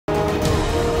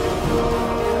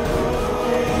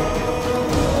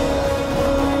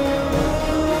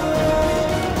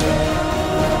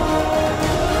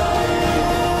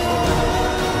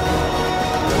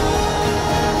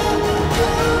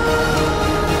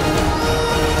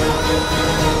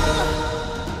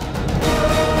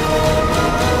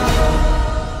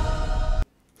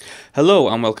Hello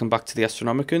and welcome back to the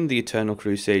Astronomican, the Eternal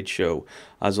Crusade show.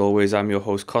 As always, I'm your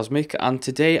host Cosmic, and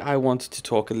today I wanted to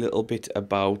talk a little bit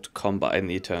about combat in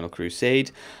the Eternal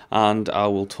Crusade, and I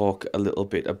will talk a little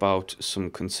bit about some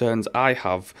concerns I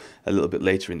have a little bit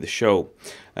later in the show.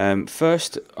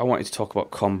 First, I wanted to talk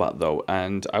about combat though,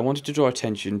 and I wanted to draw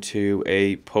attention to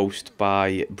a post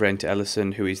by Brent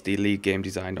Ellison, who is the lead game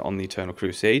designer on the Eternal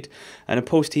Crusade, and a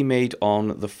post he made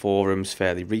on the forums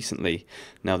fairly recently.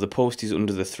 Now, the post is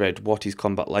under the thread, "What is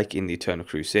combat like in the Eternal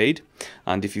Crusade?"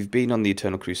 And if you've been on the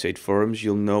Eternal Crusade forums,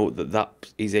 you'll know that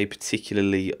that is a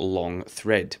particularly long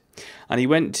thread. And he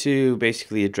went to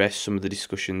basically address some of the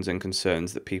discussions and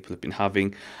concerns that people have been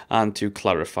having and to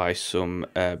clarify some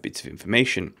bits of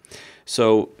information.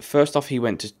 So first off, he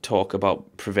went to talk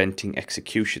about preventing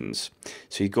executions.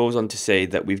 So he goes on to say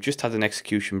that we've just had an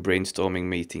execution brainstorming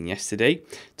meeting yesterday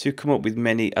to come up with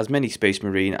as many Space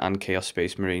Marine and Chaos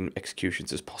Space Marine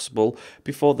executions as possible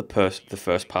before the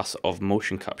first pass of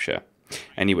motion capture.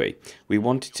 Anyway, we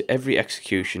wanted every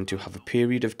execution to have a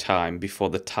period of time before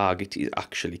the target is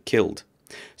actually killed.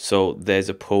 So there's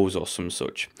a pause or some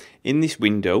such. In this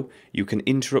window, you can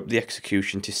interrupt the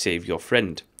execution to save your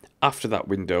friend. After that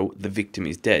window, the victim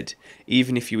is dead.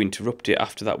 Even if you interrupt it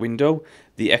after that window,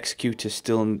 the executor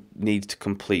still needs to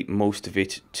complete most of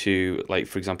it to, like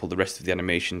for example, the rest of the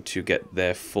animation to get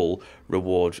their full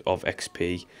reward of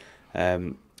XP.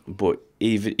 But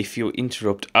even if you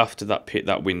interrupt after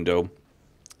that window,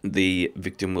 the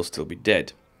victim will still be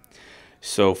dead.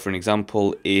 So for an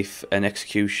example, if an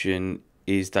execution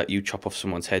is that you chop off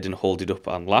someone's head and hold it up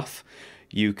and laugh,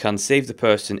 you can save the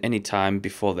person anytime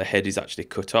before their head is actually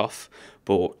cut off,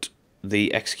 but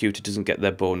the executor doesn't get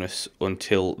their bonus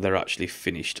until they're actually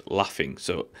finished laughing.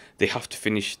 So they have to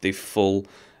finish the full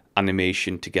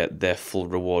animation to get their full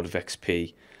reward of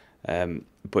XP.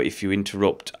 But if you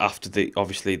interrupt after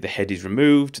obviously the head is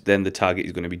removed, then the target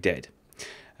is going to be dead.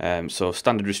 So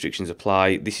standard restrictions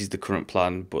apply. This is the current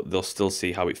plan, but they'll still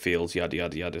see how it feels, yada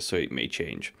yada yada, so it may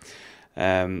change.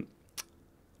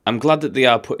 I'm glad that they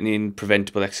are putting in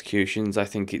preventable executions. I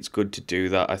think it's good to do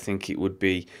that. I think it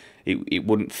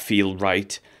wouldn't feel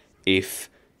right if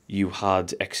you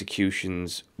had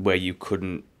executions where you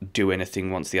couldn't do anything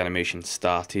once the animation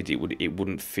started. It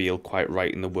wouldn't feel quite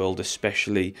right in the world,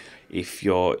 especially if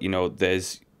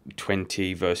there's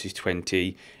 20 versus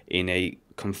 20 in a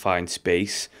confined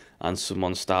space and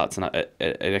someone starts an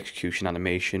execution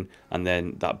animation and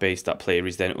then that player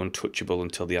is then untouchable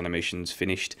until the animation's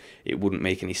finished. It wouldn't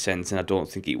make any sense, and I don't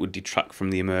think it would detract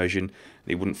from the immersion.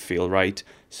 It wouldn't feel right.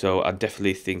 So I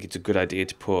definitely think it's a good idea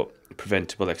to put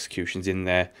preventable executions in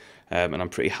there, and I'm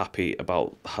pretty happy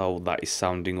about how that is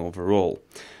sounding overall.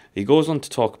 He goes on to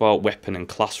talk about weapon and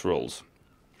class roles.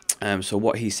 So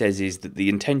what he says is that the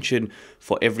intention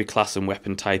for every class and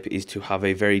weapon type is to have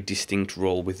a very distinct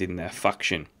role within their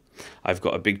faction. I've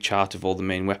got a big chart of all the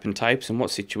main weapon types and what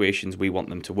situations we want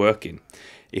them to work in.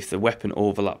 If the weapon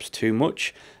overlaps too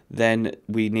much, then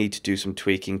we need to do some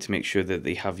tweaking to make sure that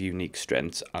they have unique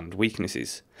strengths and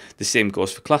weaknesses. The same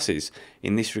goes for classes.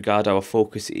 In this regard, our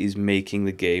focus is making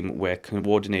the game where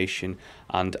coordination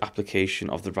and application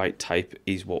of the right type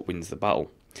is what wins the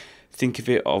battle.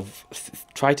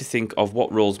 Try to think of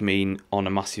what roles mean on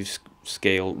a massive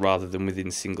scale rather than within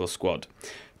a single squad.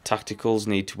 Tacticals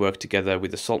need to work together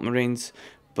with assault marines,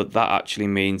 but that actually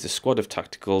means a squad of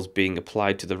tacticals being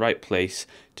applied to the right place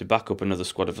to back up another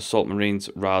squad of assault marines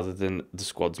rather than the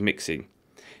squads mixing.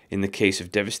 In the case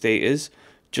of devastators,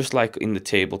 just like in the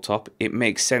tabletop, it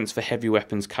makes sense for heavy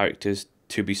weapons characters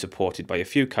to be supported by a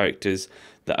few characters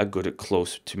that are good at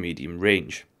close to medium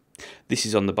range. This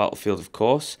is on the battlefield, of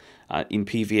course. In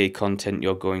PvE content,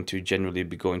 you're going to generally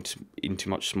be going into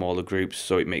much smaller groups,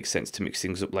 so it makes sense to mix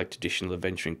things up like traditional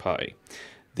adventuring party.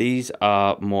 These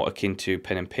are more akin to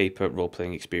pen and paper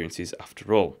role-playing experiences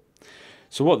after all.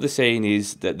 So what they're saying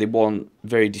is that they want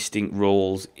very distinct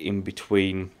roles in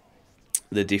between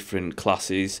the different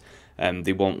classes.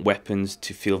 They want weapons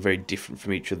to feel very different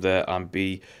from each other and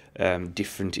be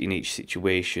different in each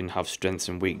situation, have strengths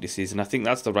and weaknesses, and I think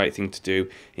that's the right thing to do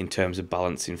in terms of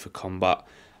balancing for combat.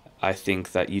 I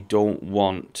think that you don't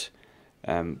want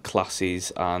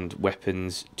classes and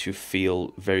weapons to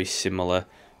feel very similar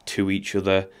to each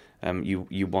other.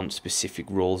 You want specific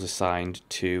roles assigned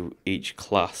to each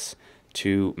class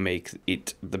to make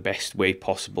it the best way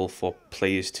possible for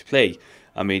players to play.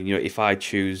 I mean, if I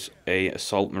choose a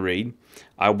assault marine,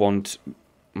 I want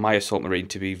my assault marine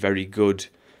to be very good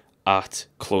at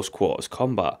close quarters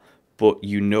combat, but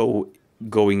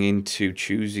going into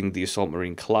choosing the assault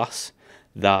marine class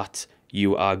that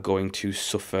you are going to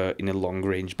suffer in a long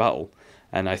range battle.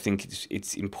 and I think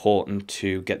it's important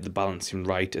to get the balancing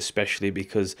right, especially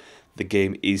because the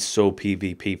game is so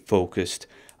PvP focused.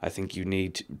 I think you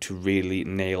need to really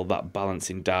nail that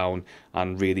balancing down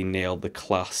and really nail the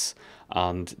class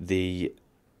and the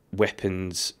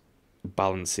weapons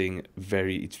balancing.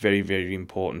 It's very, very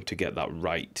important to get that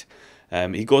right.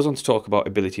 He goes on to talk about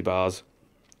ability bars.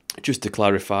 Just to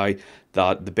clarify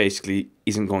that there basically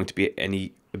isn't going to be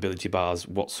any ability bars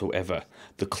whatsoever.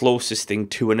 The closest thing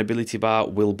to an ability bar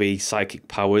will be psychic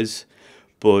powers,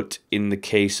 but in the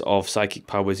case of psychic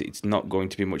powers, it's not going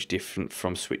to be much different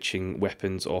from switching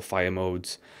weapons or fire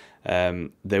modes. He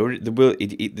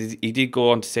did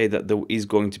go on to say that there is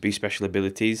going to be special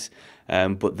abilities,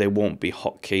 but they won't be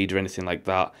hotkeyed or anything like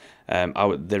that.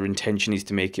 Their intention is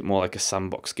to make it more like a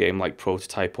sandbox game like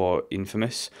Prototype or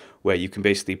Infamous, where you can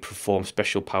basically perform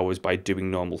special powers by doing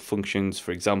normal functions.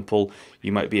 For example,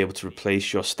 you might be able to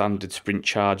replace your standard sprint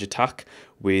charge attack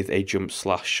with a jump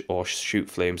slash or shoot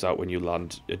flames out when you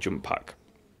land a jump pack.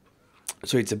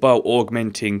 So it's about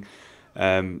augmenting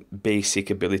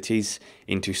basic abilities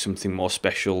into something more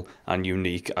special and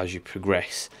unique as you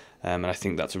progress. And I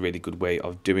think that's a really good way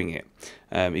of doing it.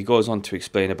 He goes on to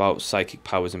explain about psychic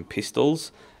powers and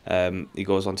pistols. He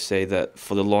goes on to say that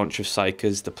for the launch of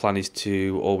Psychers, the plan is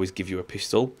to always give you a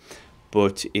pistol,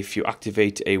 but if you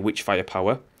activate a Witchfire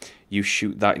power, you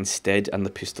shoot that instead and the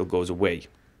pistol goes away.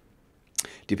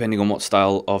 Depending on what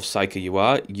style of Psyker you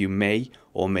are, you may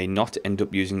or may not end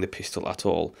up using the pistol at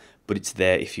all, but it's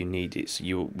there if you need it, so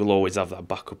you will always have that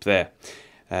backup there.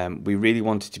 We really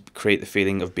wanted to create the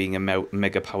feeling of being a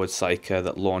mega-powered Psyker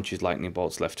that launches lightning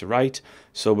bolts left to right,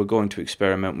 so we're going to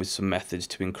experiment with some methods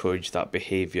to encourage that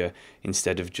behaviour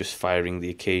instead of just firing the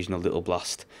occasional little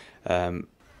blast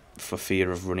for fear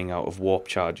of running out of warp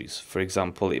charges. For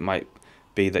example, it might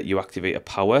be that you activate a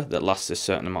power that lasts a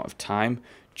certain amount of time,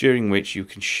 during which you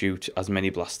can shoot as many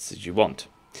blasts as you want.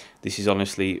 This is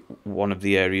honestly one of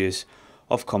the areas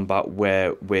of combat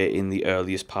where we're in the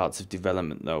earliest parts of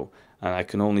development though, and I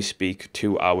can only speak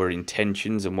to our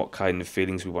intentions and what kind of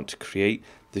feelings we want to create.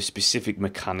 The specific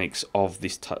mechanics of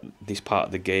this part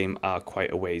of the game are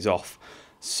quite a ways off,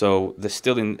 so they're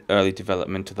still in early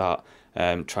development of that,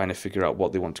 trying to figure out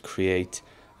what they want to create,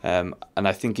 and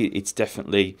I think it's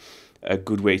definitely a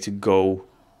good way to go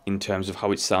in terms of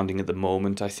how it's sounding at the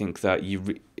moment. I think that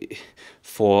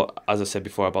as I said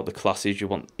before about the classes, you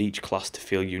want each class to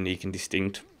feel unique and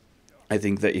distinct. I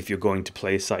think that if you're going to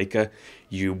play a Psyker,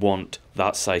 you want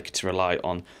that Psyker to rely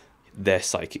on their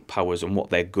psychic powers and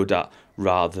what they're good at,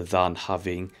 rather than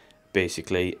having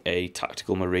basically a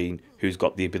tactical marine who's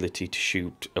got the ability to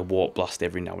shoot a warp blast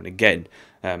every now and again.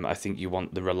 I think you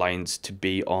want the reliance to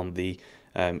be on the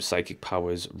psychic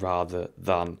powers rather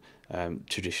than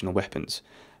traditional weapons.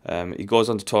 He goes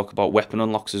on to talk about weapon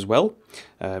unlocks as well.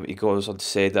 He goes on to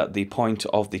say that the point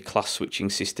of the class switching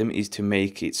system is to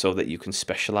make it so that you can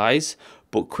specialise,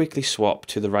 but quickly swap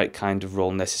to the right kind of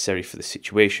role necessary for the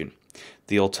situation.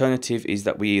 The alternative is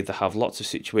that we either have lots of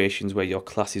situations where your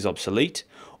class is obsolete,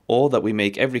 or that we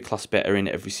make every class better in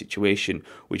every situation,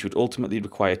 which would ultimately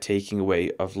require taking away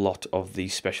a lot of the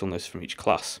specialness from each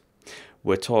class.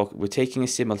 We're taking a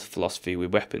similar philosophy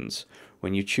with weapons.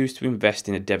 When you choose to invest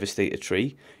in a Devastator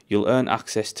tree, you'll earn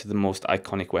access to the most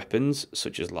iconic weapons,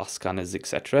 such as last scanners,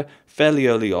 etc., fairly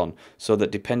early on, so that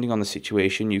depending on the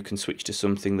situation, you can switch to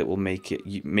something that will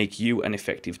make you an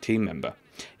effective team member.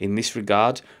 In this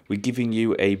regard, we're giving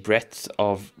you the breadth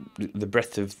of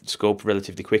scope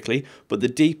relatively quickly, but the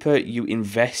deeper you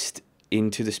invest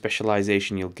into the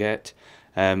specialization you'll get,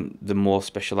 the more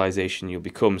specialization you'll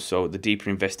become. So the deeper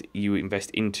you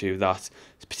invest into that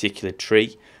particular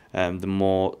tree, the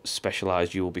more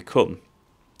specialized you will become.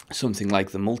 Something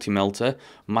like the multi-melter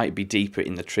might be deeper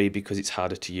in the tree because it's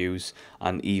harder to use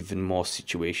and even more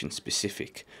situation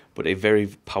specific, but a very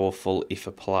powerful if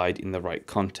applied in the right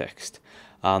context.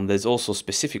 And there's also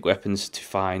specific weapons to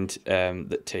find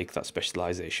that take that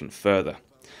specialization further.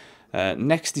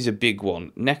 Next is a big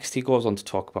one. Next he goes on to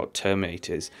talk about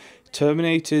Terminators.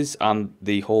 Terminators and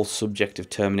the whole subject of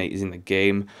Terminators in the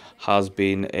game has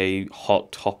been a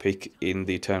hot topic in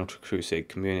the Eternal Crusade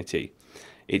community.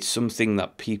 It's something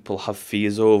that people have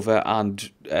fears over, and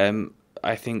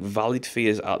I think valid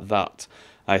fears at that.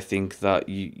 I think that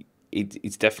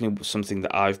it's definitely something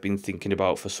that I've been thinking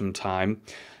about for some time,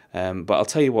 but I'll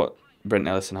tell you what Brent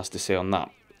Ellison has to say on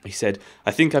that. He said,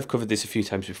 "I think I've covered this a few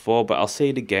times before, but I'll say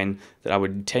it again, that our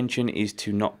intention is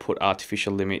to not put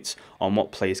artificial limits on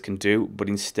what players can do, but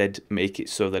instead make it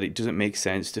so that it doesn't make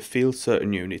sense to field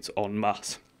certain units en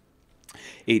masse.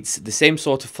 It's the same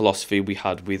sort of philosophy we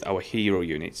had with our hero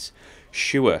units.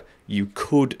 Sure, you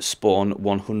could spawn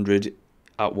 100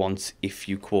 at once if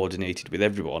you coordinated with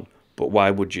everyone, but why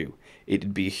would you?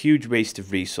 It'd be a huge waste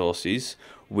of resources,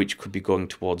 which could be going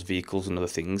towards vehicles and other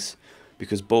things,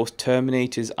 because both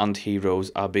Terminators and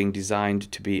Heroes are being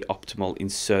designed to be optimal in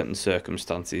certain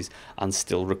circumstances and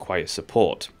still require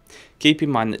support. Keep in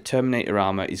mind that Terminator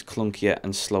armor is clunkier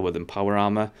and slower than power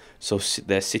armor, so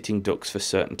they're sitting ducks for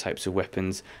certain types of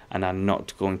weapons and are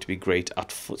not going to be great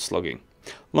at foot slogging.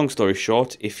 Long story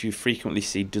short, if you frequently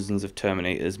see dozens of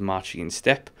Terminators marching in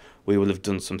step, we will have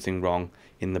done something wrong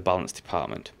in the balance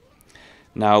department.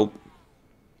 Now,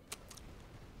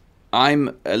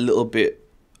 I'm a little bit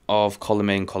of column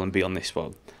A and column B on this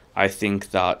one. I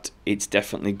think that it's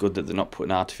definitely good that they're not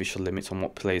putting artificial limits on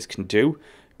what players can do,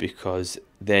 because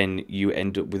then you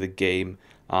end up with a game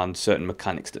and certain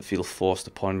mechanics that feel forced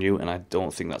upon you, and I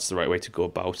don't think that's the right way to go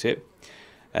about it.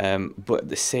 But at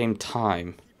the same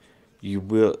time,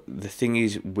 the thing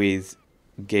is with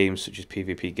games such as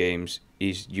PvP games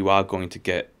is you are going to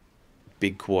get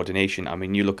big coordination. I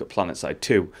mean, you look at PlanetSide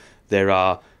 2, there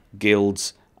are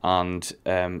guilds and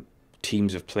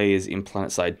teams of players in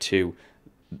PlanetSide 2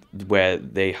 where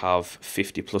they have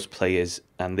 50 plus players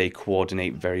and they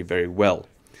coordinate very, very well.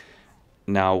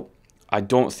 Now, I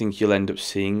don't think you'll end up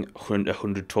seeing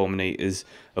 100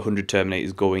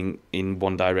 Terminators going in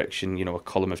one direction, you know, a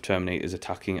column of Terminators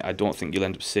attacking. I don't think you'll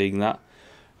end up seeing that.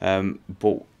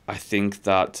 But I think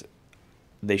that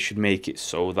they should make it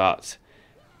so that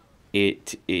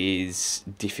it is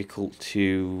difficult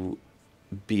to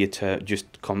be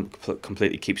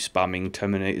completely keep spamming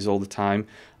Terminators all the time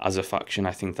as a faction.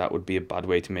 I think that would be a bad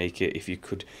way to make it.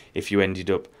 If you ended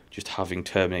up just having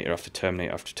Terminator after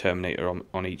Terminator after Terminator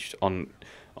on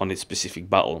its specific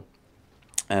battle,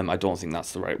 I don't think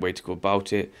that's the right way to go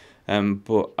about it.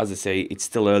 But as I say, it's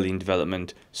still early in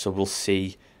development, so we'll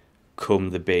see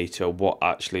come the beta what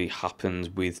actually happens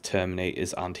with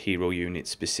Terminators and hero units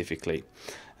specifically.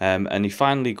 And he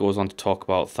finally goes on to talk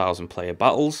about 1,000-player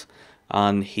battles.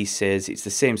 And he says it's the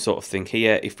same sort of thing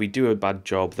here. If we do a bad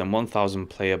job, then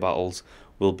 1,000-player battles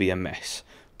will be a mess.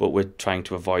 But we're trying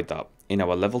to avoid that. In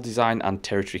our level design and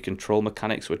territory control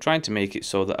mechanics, we're trying to make it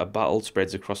so that a battle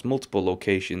spreads across multiple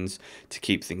locations to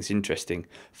keep things interesting.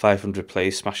 500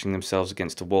 players smashing themselves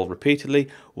against a wall repeatedly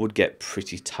would get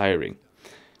pretty tiring.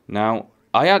 Now,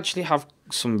 I actually have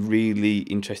some really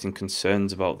interesting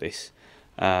concerns about this.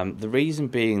 The reason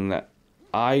being that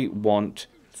I want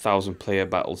 1,000-player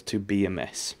battles to be a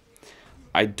mess.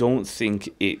 I don't think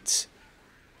it's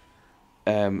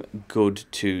good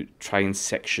to try and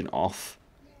section off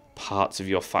parts of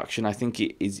your faction. I think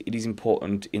it is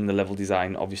important in the level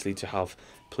design, obviously, to have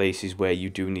places where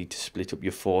you do need to split up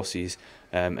your forces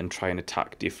and try and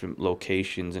attack different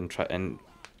locations and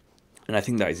I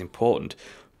think that is important.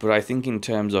 But I think in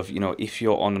terms of, you know, if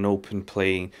you're on an open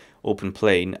plane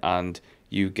and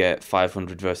you get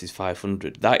 500 versus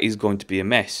 500, that is going to be a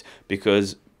mess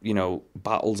because, you know,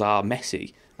 battles are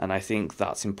messy. And I think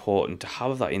that's important to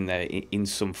have that in there in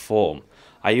some form.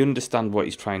 I understand what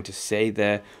he's trying to say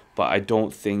there, but I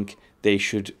don't think they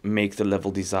should make the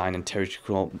level design and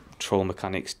territory control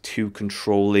mechanics too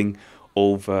controlling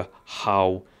over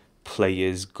how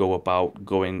players go about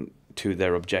going to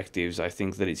their objectives. I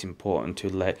think that it's important to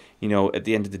let, you know, at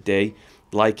the end of the day,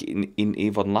 like in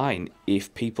EVE Online,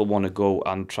 if people want to go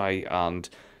and try and,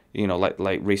 you know,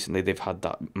 like recently they've had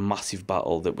that massive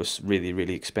battle that was really,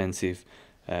 really expensive,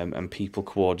 and people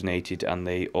coordinated and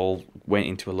they all went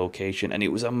into a location and it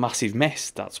was a massive mess.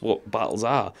 That's what battles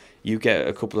are. You get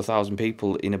a couple of thousand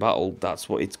people in a battle, that's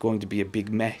what it's going to be, a big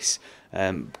mess,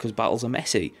 because battles are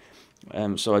messy.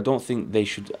 So I don't think they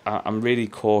should. I'm really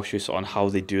cautious on how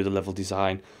they do the level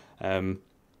design, and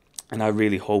I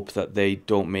really hope that they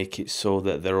don't make it so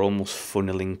that they're almost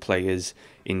funneling players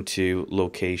into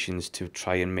locations to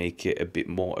try and make it a bit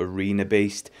more arena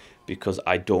based, because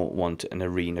I don't want an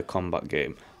arena combat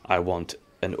game. I want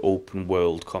an open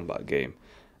world combat game.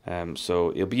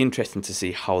 So it'll be interesting to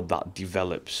see how that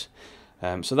develops.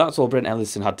 So that's all Brent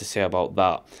Ellison had to say about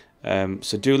that.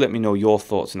 So do let me know your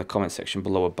thoughts in the comment section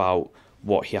below about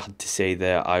what he had to say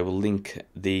there. I will link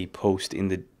the post in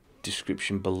the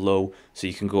description below so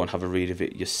you can go and have a read of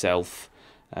it yourself.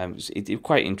 It's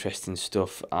quite interesting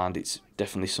stuff, and it's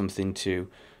definitely something to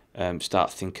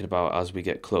start thinking about as we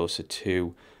get closer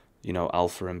to, you know,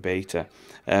 alpha and beta.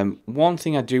 One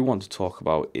thing I do want to talk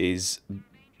about is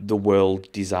the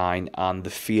world design and the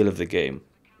feel of the game.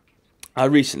 I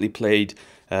recently played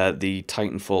the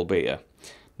Titanfall beta.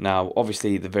 Now,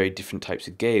 obviously, they're very different types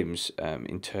of games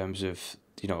in terms of,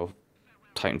 you know,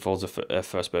 Titanfall's a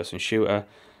first-person shooter,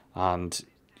 and,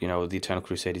 you know, the Eternal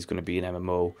Crusade is going to be an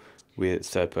MMO with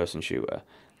third-person shooter.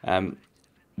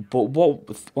 But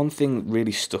one thing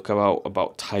really stuck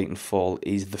about Titanfall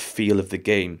is the feel of the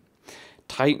game.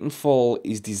 Titanfall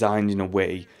is designed in a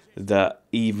way that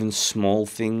even small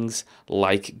things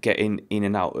like getting in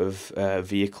and out of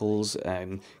vehicles,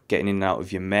 getting in and out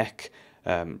of your mech,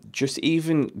 just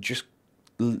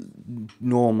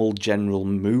normal general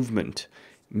movement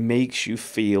makes you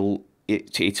feel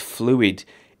it's fluid.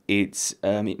 It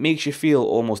makes you feel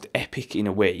almost epic in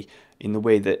a way, in the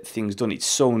way that things done. It's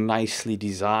so nicely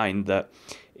designed that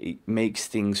it makes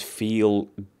things feel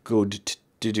good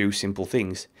to do simple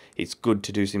things. It's good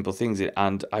to do simple things,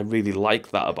 and I really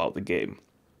like that about the game.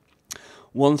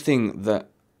 One thing that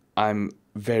I'm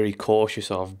very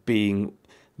cautious of, being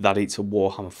that it's a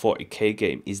Warhammer 40k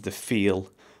game, is the feel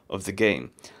of the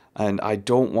game. And I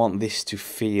don't want this to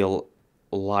feel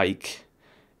like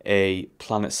a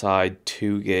PlanetSide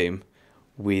 2 game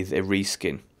with a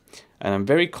reskin. And I'm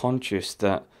very conscious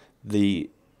that the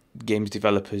game's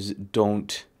developers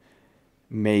don't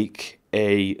make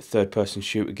a third-person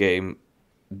shooter game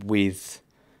with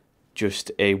just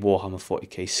a Warhammer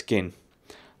 40k skin.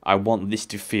 I want this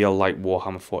to feel like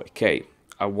Warhammer 40k.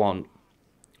 I want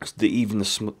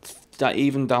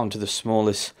even down to the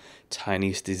smallest,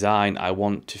 tiniest design. I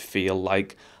want to feel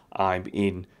like I'm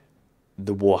in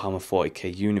the Warhammer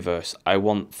 40k universe. I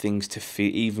want things to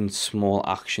feel, even small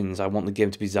actions. I want the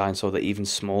game to be designed so that even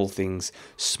small things,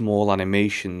 small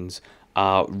animations,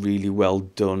 are really well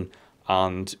done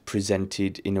and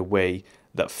presented in a way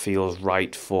that feels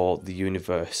right for the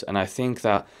universe. And I think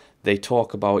that they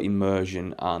talk about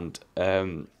immersion and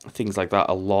things like that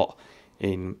a lot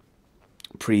in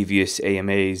previous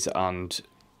AMAs, and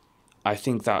I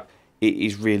think that it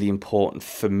is really important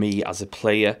for me as a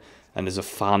player and as a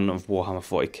fan of Warhammer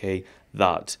 40k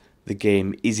that the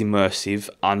game is immersive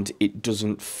and it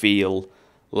doesn't feel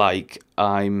like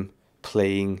I'm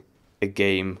playing a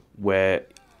game where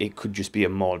it could just be a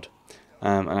mod.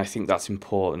 And I think that's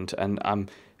important, and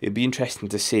it'd be interesting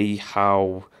to see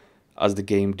how, as the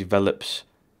game develops,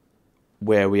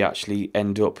 where we actually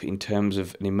end up in terms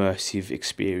of an immersive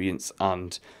experience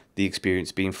and the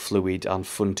experience being fluid and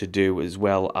fun to do, as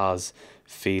well as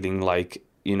feeling like,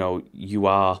 you know, you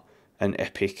are an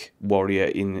epic warrior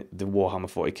in the Warhammer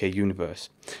 40k universe.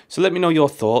 So let me know your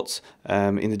thoughts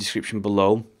in the description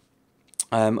below.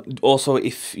 Also,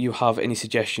 if you have any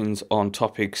suggestions on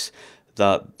topics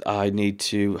that I need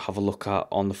to have a look at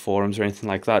on the forums or anything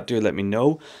like that, do let me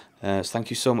know. So thank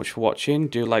you so much for watching.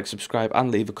 Do like, subscribe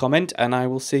and leave a comment, and I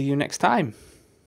will see you next time.